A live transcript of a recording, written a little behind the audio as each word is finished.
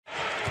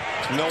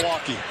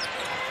Milwaukee.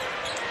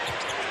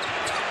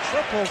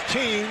 Triple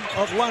team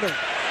of Leonard.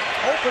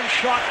 Open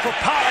shot for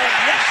Powell.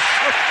 Yes,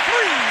 a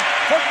three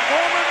for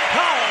Norman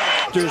Powell.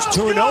 Raptors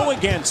 2-0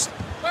 against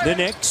the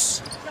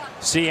Knicks.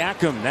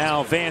 Siakam,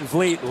 now Van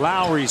Vliet.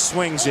 Lowry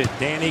swings it.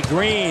 Danny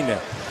Green,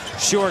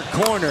 short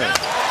corner.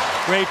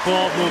 Great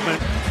ball movement.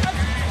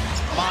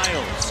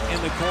 Miles in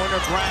the corner.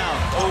 Brown.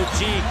 OG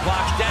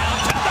clock down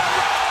to the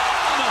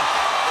rim.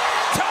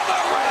 To the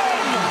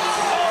rim.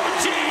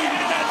 OG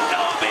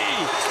Anunoby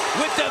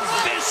with the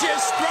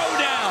vicious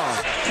throwdown.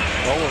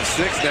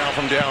 0-6 now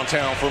from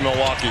downtown for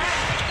Milwaukee.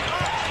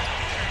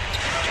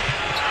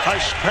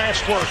 Nice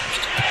pass work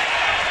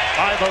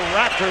by the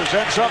Raptors.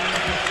 Ends up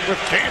with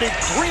Danny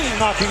Green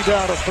knocking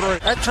down a three.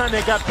 That time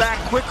they got back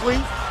quickly.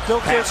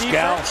 Built their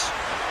defense.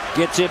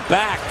 Gets it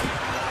back.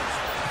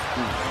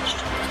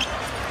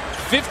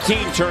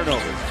 15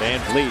 turnovers. Van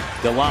Vliet,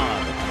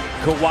 DeLon,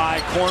 Kawhi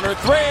corner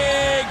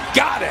three.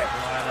 Got it.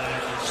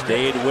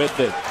 Stayed with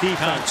it.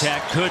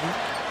 Contact couldn't.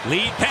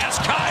 Lead pass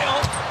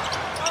Kyle.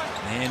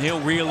 And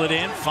he'll reel it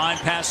in. Find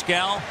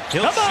Pascal.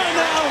 He'll Come on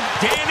now.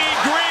 Danny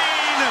Green.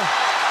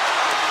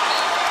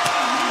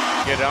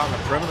 Get out on the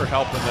perimeter,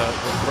 helping the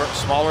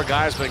smaller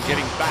guys, but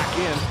getting back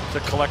in to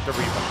collect the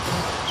rebound.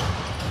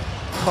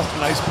 Oh,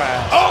 nice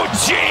pass.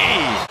 OG.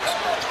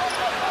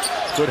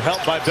 Good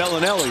help by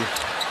Bellinelli.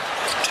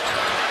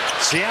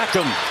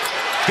 Siakam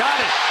got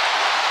it.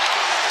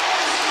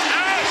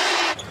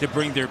 To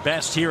bring their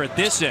best here at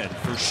this end,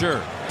 for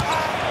sure.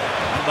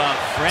 How about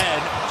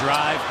Fred?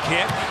 Drive,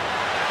 kick.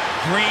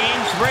 Green,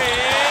 three.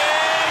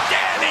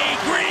 Danny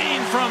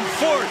Green from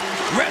fourth.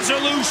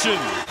 Resolution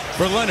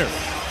for Leonard.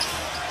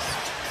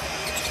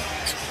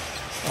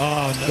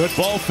 Oh, no. Good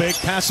ball fake.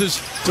 Passes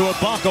to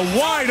Ibaka.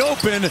 Wide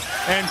open.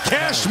 And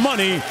cash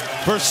money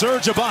for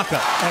Serge Ibaka.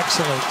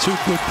 Excellent. Two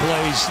good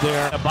plays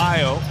there.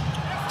 Adebayo.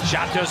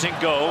 Shot doesn't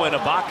go. And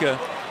Ibaka.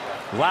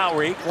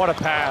 Lowry. What a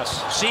pass.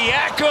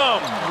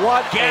 Siakam.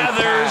 What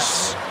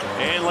gathers.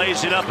 And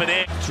lays it up and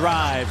in.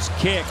 Drives.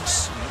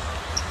 Kicks.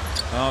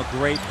 Oh,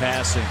 great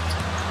passing.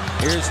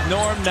 Here's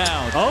Norm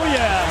now. Oh,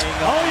 yeah.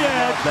 Oh,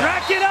 yeah.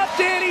 Crack it up,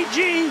 Danny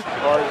G.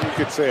 Or you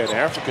could say an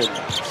African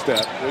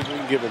step. We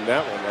can give him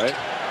that one, right?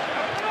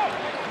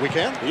 We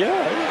can? Yeah,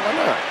 why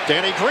not?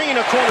 Danny Green,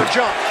 a corner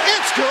jump.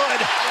 It's good.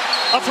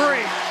 A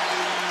three.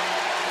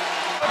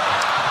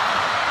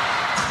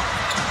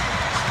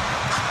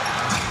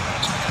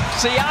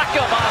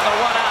 Siakam on the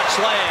one-out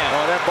slam.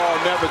 Oh, that ball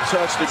never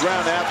touched the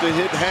ground after it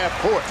hit half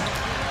court.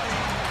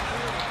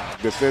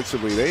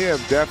 Defensively, they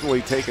have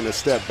definitely taken a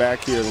step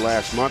back here in the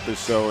last month or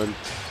so, and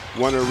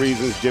one of the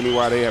reasons, Jimmy,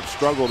 why they have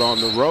struggled on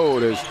the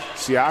road is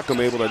Siakam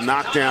able to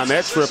knock down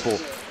that triple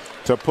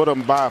to put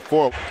them by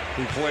 4.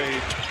 He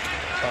played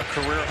a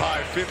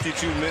career-high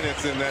 52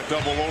 minutes in that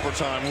double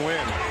overtime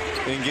win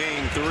in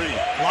Game 3.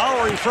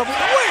 Lowry from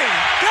way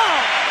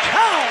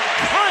downtown.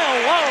 Kyle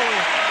Lowry.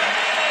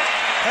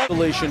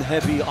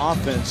 Heavy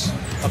offense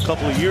a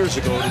couple of years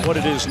ago to what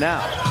it is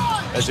now,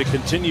 as it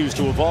continues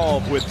to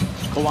evolve with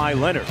Kawhi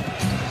Leonard.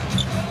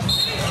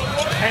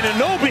 And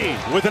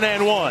Anunoby with an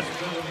and one.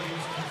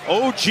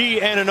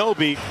 OG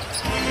Anunoby.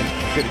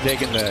 Could have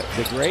taken the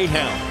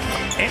Greyhound.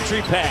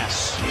 Entry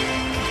pass.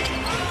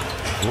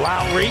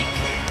 Lowry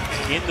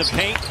in the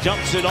paint,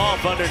 jumps it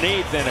off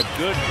underneath, and a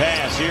good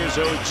pass. Here's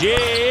OG.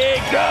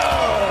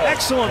 Go!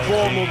 Excellent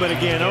ball movement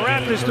again. The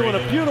Raptors doing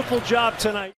a beautiful job tonight.